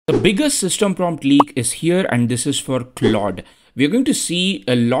The biggest system prompt leak is here, and this is for Claude. We're going to see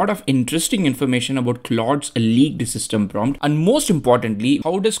a lot of interesting information about Claude's leaked system prompt. And most importantly,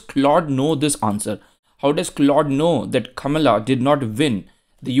 how does Claude know this answer? How does Claude know that Kamala did not win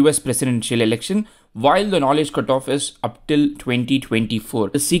the US presidential election while the knowledge cutoff is up till 2024?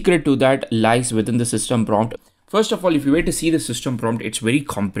 The secret to that lies within the system prompt. First of all, if you were to see the system prompt, it's very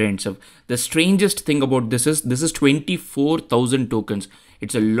comprehensive. The strangest thing about this is 24,000 tokens.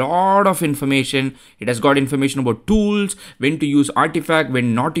 It's a lot of information. It has got information about tools, when to use artifact,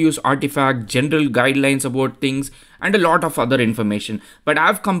 when not to use artifact, general guidelines about things, and a lot of other information. But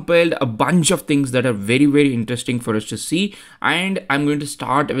I've compiled a bunch of things that are very, very interesting for us to see. And I'm going to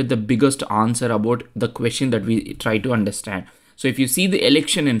start with the biggest answer about the question that we try to understand. So if you see the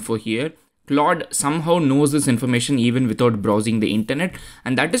election info here, Claude somehow knows this information even without browsing the internet,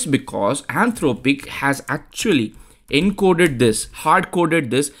 and that is because Anthropic has actually encoded this, hard-coded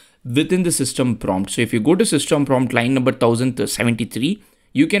this within the system prompt. So if you go to system prompt line number 1073,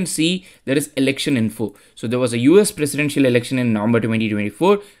 you can see there is election info. So there was a US presidential election in November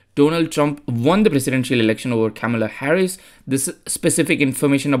 2024. Donald Trump won the presidential election over Kamala Harris. This specific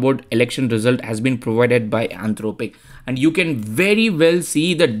information about election result has been provided by Anthropic, and you can very well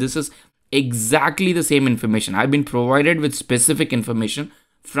see that this is exactly the same information. I've been provided with specific information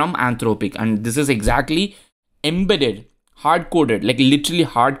from Anthropic, and this is exactly embedded, hard-coded, like literally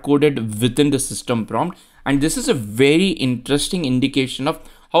hard-coded within the system prompt. And this is a very interesting indication of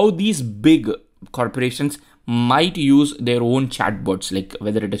how these big corporations might use their own chatbots, like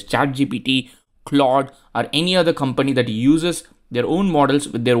whether it is ChatGPT, Claude, or any other company that uses their own models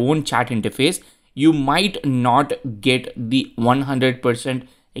with their own chat interface. You might not get the 100%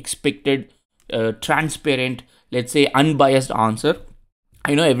 expected, transparent, let's say unbiased answer.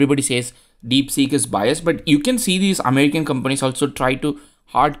 I know everybody says DeepSeek is biased, but you can see these American companies also try to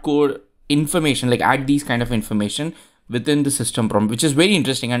hardcore information, like add these kind of information within the system prompt, which is very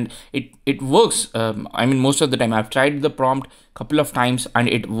interesting, and it works. I mean, most of the time I've tried the prompt a couple of times and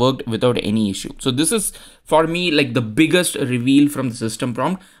it worked without any issue. So this is for me like the biggest reveal from the system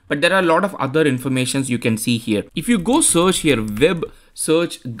prompt, but there are a lot of other informations you can see here. If you go search here, web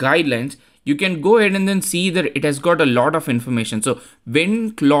search guidelines, you can go ahead and then see that it has got a lot of information. So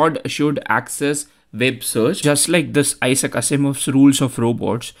when Claude should access web search, just like this Isaac Asimov's rules of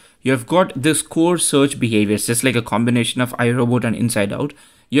robots, you have got this core search behaviors, just like a combination of iRobot and Inside Out.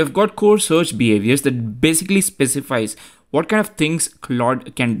 You have got core search behaviors that basically specifies what kind of things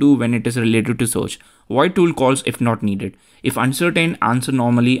Claude can do when it is related to search. Avoid tool calls if not needed. If uncertain, answer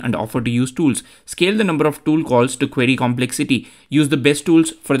normally and offer to use tools. Scale the number of tool calls to query complexity. Use the best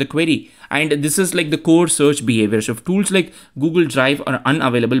tools for the query. And this is like the core search behavior. So if tools like Google Drive are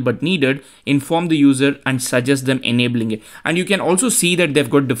unavailable but needed, inform the user and suggest them enabling it. And you can also see that they've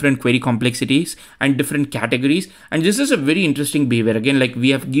got different query complexities and different categories. And this is a very interesting behavior. Again, like we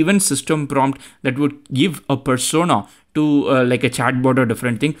have given system prompt that would give a persona to like a chatbot or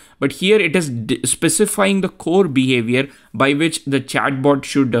different thing, but here it is specifying the core behavior by which the chatbot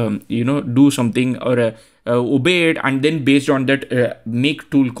should do something or obey it, and then based on that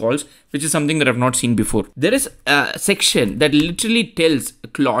make tool calls, which is something that I've not seen before. There is a section that literally tells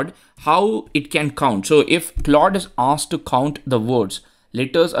Claude how it can count. So if Claude is asked to count the words,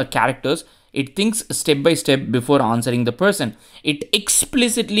 letters or characters, it thinks step by step before answering the person. It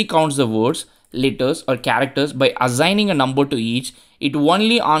explicitly counts the words, letters or characters by assigning a number to each. It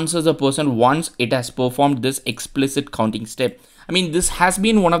only answers the person once it has performed this explicit counting step. I mean, this has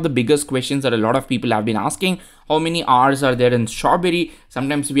been one of the biggest questions that a lot of people have been asking. How many R's are there in strawberry?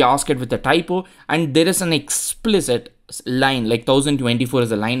 Sometimes we ask it with a typo, and there is an explicit line, like 1024 is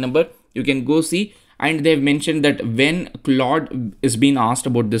the line number. You can go see, and they've mentioned that when Claude is being asked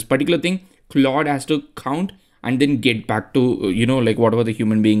about this particular thing, Claude has to count and then get back to, like whatever the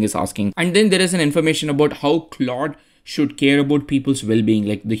human being is asking. And then there is an information about how Claude should care about people's well-being,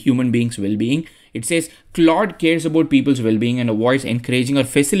 like the human being's well-being. It says Claude cares about people's well-being and avoids encouraging or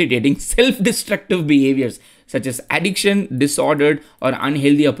facilitating self-destructive behaviors such as addiction, disordered or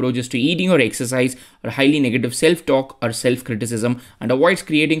unhealthy approaches to eating or exercise, or highly negative self-talk or self-criticism, and avoids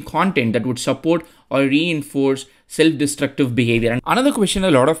creating content that would support or reinforce self-destructive behavior. And another question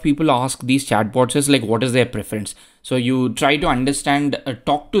a lot of people ask these chatbots is like, what is their preference? So you try to understand,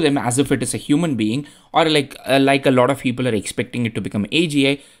 talk to them as if it is a human being, or like a lot of people are expecting it to become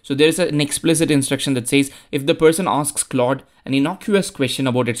AGI. So there is an explicit instruction that says if the person asks Claude an innocuous question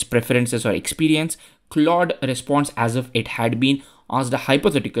about its preferences or experience, Claude responds as if it had been asked a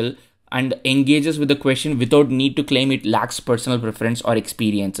hypothetical and engages with the question without need to claim it lacks personal preference or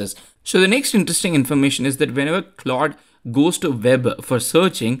experiences. So the next interesting information is that whenever Claude goes to web for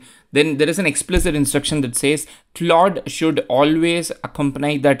searching, then there is an explicit instruction that says Claude should always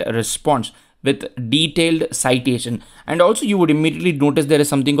accompany that response with detailed citation. And also you would immediately notice there is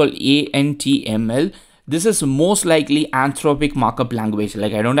something called ANTML. This is most likely Anthropic markup language.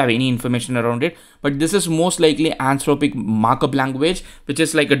 Like, I don't have any information around it, but this is most likely Anthropic markup language, which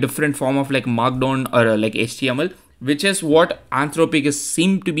is like a different form of like Markdown or like HTML, which is what Anthropic is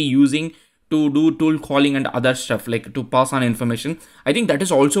seem to be using to do tool calling and other stuff, like to pass on information. I think that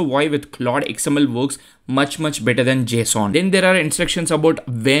is also why with Claude XML works much better than JSON. Then there are instructions about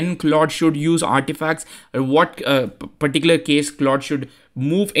when Claude should use artifacts, or what particular case Claude should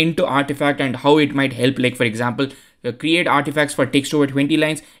move into artifact and how it might help. Like for example, create artifacts for text over 20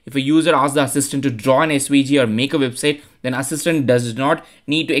 lines. If a user asks the assistant to draw an SVG or make a website, then assistant does not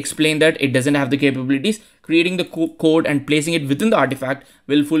need to explain that it doesn't have the capabilities. Creating the code and placing it within the artifact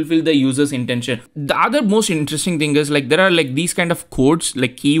will fulfill the user's intention. The other most interesting thing is, like, there are like these kind of codes,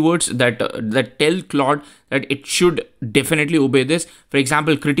 like keywords that tell Claude that it should definitely obey this. For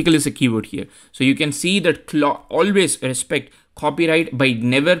example, critical is a keyword here. So you can see that Claude always respect copyright by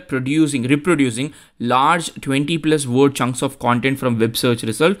never reproducing large 20+ word chunks of content from web search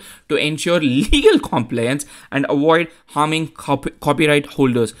result to ensure legal compliance and avoid harming copyright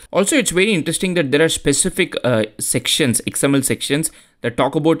holders. Also, it's very interesting that there are specific sections, XML sections, that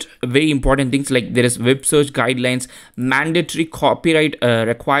talk about very important things, like there is web search guidelines, mandatory copyright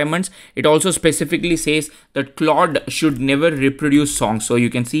requirements. It also specifically says that Claude should never reproduce songs. So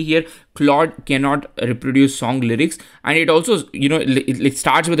you can see here, Claude cannot reproduce song lyrics. And it also, you know, it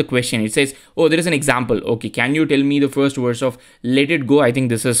starts with a question. It says, oh, there is an example. Okay, can you tell me the first verse of Let It Go? I think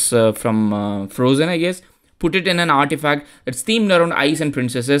this is from Frozen, I guess. Put it in an artifact that's themed around ice and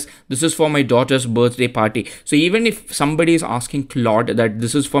princesses. This is for my daughter's birthday party. So even if somebody is asking Claude that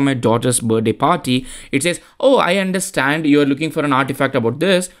this is for my daughter's birthday party, it says, oh, I understand you're looking for an artifact about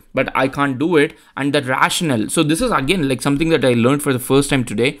this, but I can't do it. And the rationale. So this is again like something that I learned for the first time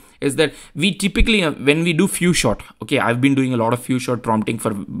today, is that we typically, when we do few shot, okay, I've been doing a lot of few shot prompting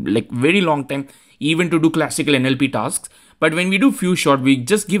for like very long time, even to do classical NLP tasks. But when we do few shot, we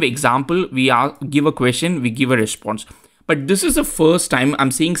just give example, we give a question, we give a response. But this is the first time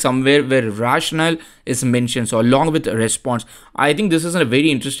I'm seeing somewhere where rationale is mentioned. So along with a response, I think this is a very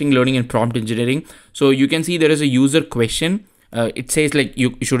interesting learning in prompt engineering. So you can see there is a user question. It says like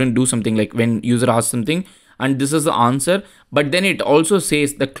you shouldn't do something, like when user asks something, and this is the answer. But then it also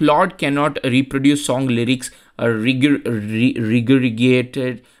says the Claude cannot reproduce song lyrics or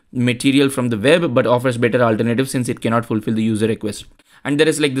regurgitated material from the web, but offers better alternatives since it cannot fulfill the user request. And there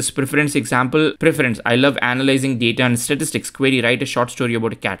is like this preference example. Preference: I love analyzing data and statistics. Query: write a short story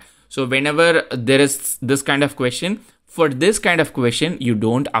about a cat. So whenever there is this kind of question, for this kind of question, you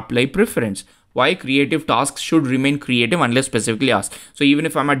don't apply preference. Why? Creative tasks should remain creative unless specifically asked. So even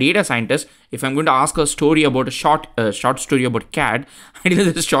if I'm a data scientist, if I'm going to ask a story about a short story about cat,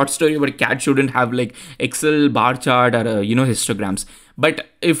 ideally this short story about a cat shouldn't have like Excel bar chart or histograms. But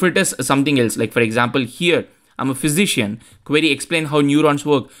if it is something else, like for example here, I'm a physician, query: explain how neurons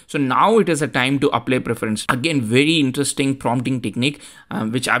work. So now it is a time to apply preference. Again, very interesting prompting technique,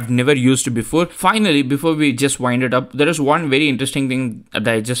 which I've never used before. Finally, before we just wind it up, there is one very interesting thing that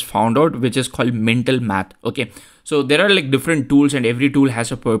I just found out, which is called mental math. Okay, so there are like different tools and every tool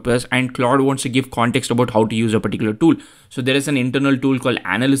has a purpose, and Claude wants to give context about how to use a particular tool. So there is an internal tool called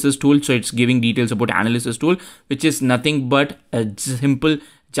analysis tool. So it's giving details about analysis tool, which is nothing but a simple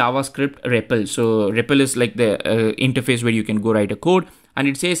JavaScript REPL. So REPL is like the interface where you can go write a code, and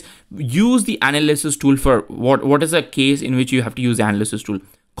it says use the analysis tool for what is a case in which you have to use the analysis tool: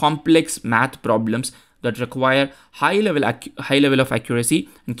 complex math problems that require high level of accuracy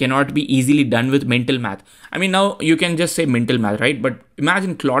and cannot be easily done with mental math. I mean, now you can just say mental math, right? But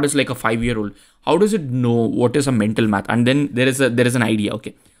imagine Claude is like a 5-year-old. How does it know what is a mental math? And then there is an idea.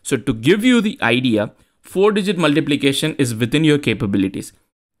 Okay, so to give you the idea, 4-digit multiplication is within your capabilities.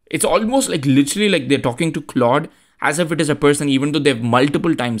 It's almost like literally like they're talking to Claude as if it is a person, even though they've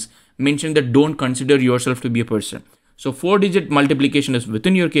multiple times mentioned that don't consider yourself to be a person. So 4-digit multiplication is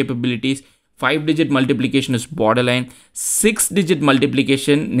within your capabilities. 5-digit multiplication is borderline. 6-digit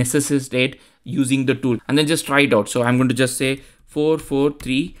multiplication necessitates using the tool. And then just try it out. So I'm going to just say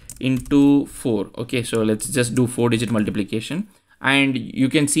 443 into 4. Okay, so let's just do 4-digit multiplication. And you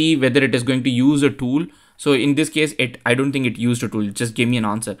can see whether it is going to use a tool. So in this case, I don't think it used a tool. It just gave me an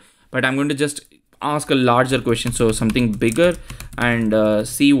answer. But I'm going to just ask a larger question. So something bigger, and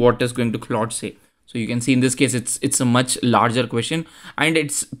see what is going to Claude say. So you can see in this case, it's a much larger question, and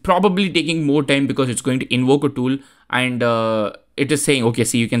it's probably taking more time because it's going to invoke a tool, and it is saying, okay,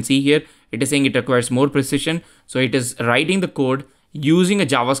 see, you can see here, It is saying it requires more precision. So it is writing the code using a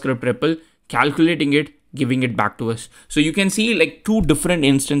JavaScript REPL, calculating it, giving it back to us. So you can see like two different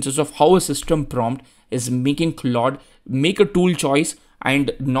instances of how a system prompt is making Claude make a tool choice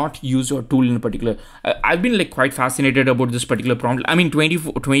and not use your tool in particular. I've been like quite fascinated about this particular prompt. I mean,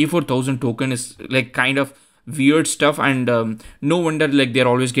 24,000 token is like kind of weird stuff, and no wonder like they're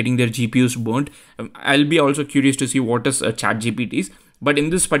always getting their GPUs burnt. I'll be also curious to see what is ChatGPT's. But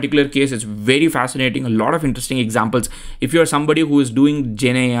in this particular case, it's very fascinating. A lot of interesting examples. If you're somebody who is doing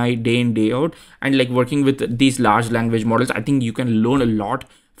Gen AI day in, day out, and like working with these large language models, I think you can learn a lot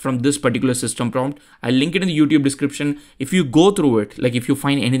from this particular system prompt. I'll link it in the YouTube description. If you go through it, like if you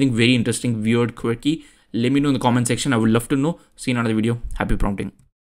find anything very interesting, weird, quirky, let me know in the comment section. I would love to know. See you in another video. Happy prompting.